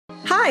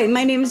Hi,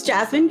 my name is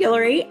Jasmine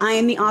Guillory. I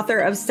am the author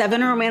of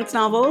 7 romance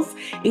novels,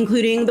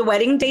 including The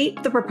Wedding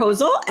Date, The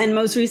Proposal, and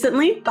most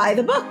recently, By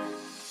the Book.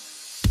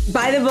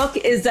 By the Book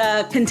is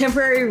a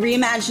contemporary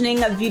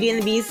reimagining of Beauty and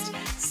the Beast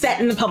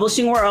set in the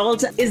publishing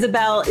world.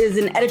 Isabel is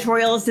an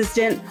editorial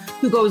assistant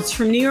who goes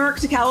from New York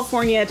to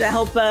California to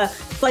help a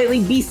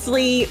slightly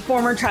beastly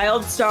former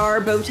child star,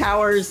 Beau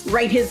Towers,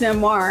 write his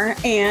memoir.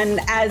 And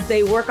as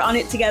they work on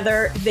it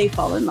together, they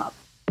fall in love.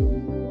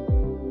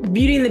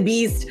 Beauty and the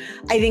Beast,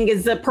 I think,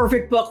 is the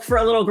perfect book for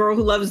a little girl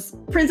who loves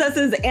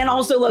princesses and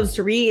also loves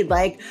to read.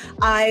 Like,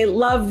 I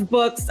loved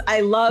books. I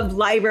loved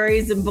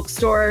libraries and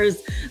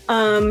bookstores,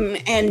 and,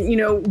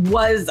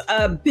 was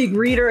a big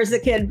reader as a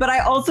kid, but I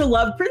also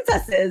loved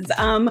princesses.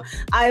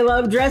 I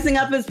love dressing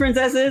up as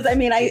princesses. I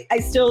mean, I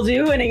still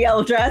do in a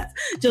yellow dress,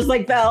 just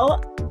like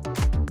Belle.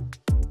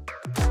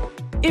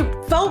 It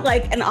felt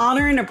like an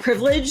honor and a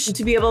privilege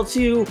to be able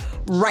to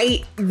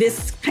write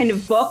this kind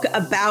of book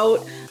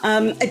about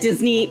a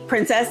Disney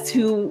princess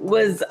who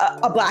was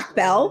a Black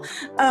Belle.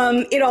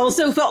 It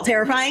also felt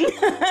terrifying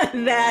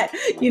that,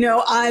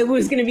 I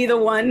was going to be the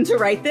one to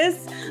write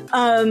this.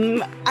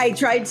 I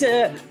tried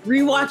to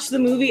rewatch the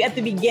movie at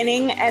the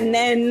beginning and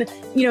then,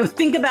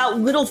 think about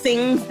little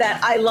things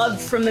that I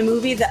loved from the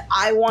movie that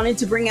I wanted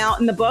to bring out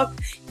in the book,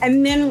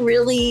 and then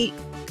really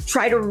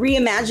try to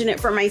reimagine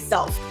it for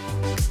myself.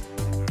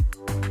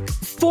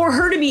 For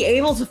her to be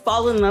able to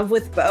fall in love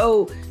with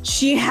Beau,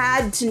 she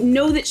had to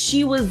know that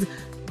she was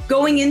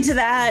going into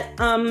that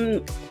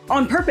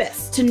on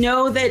purpose, to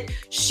know that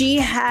she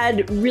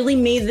had really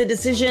made the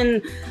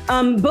decision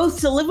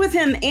both to live with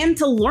him and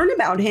to learn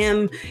about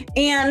him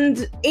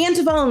and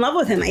to fall in love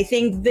with him. I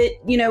think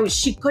that,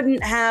 she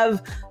couldn't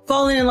have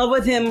fallen in love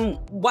with him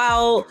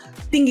while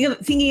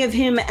thinking of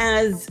him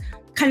as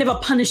kind of a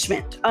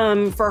punishment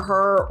for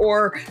her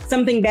or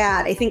something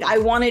bad. I think I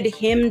wanted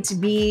him to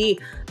be,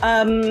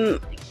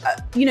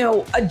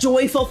 a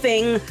joyful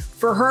thing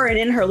for her and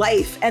in her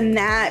life. And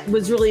that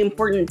was really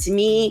important to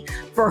me,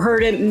 for her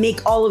to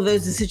make all of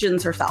those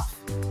decisions herself.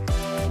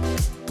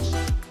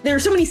 There are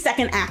so many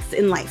second acts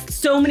in life.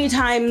 So many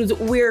times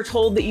we're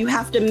told that you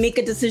have to make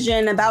a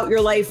decision about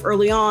your life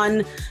early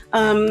on,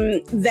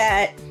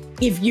 that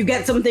if you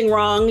get something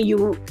wrong,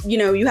 you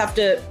have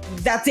to,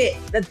 that's it,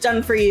 that's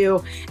done for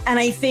you. And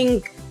I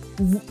think,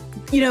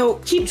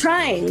 keep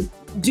trying,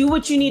 do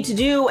what you need to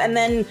do, and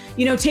then,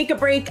 take a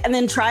break and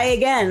then try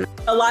again.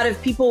 A lot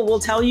of people will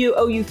tell you,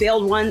 oh, you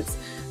failed once,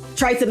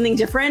 try something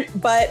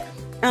different. But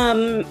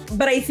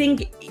I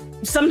think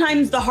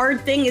sometimes the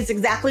hard thing is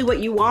exactly what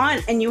you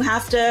want, and you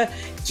have to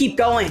keep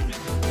going.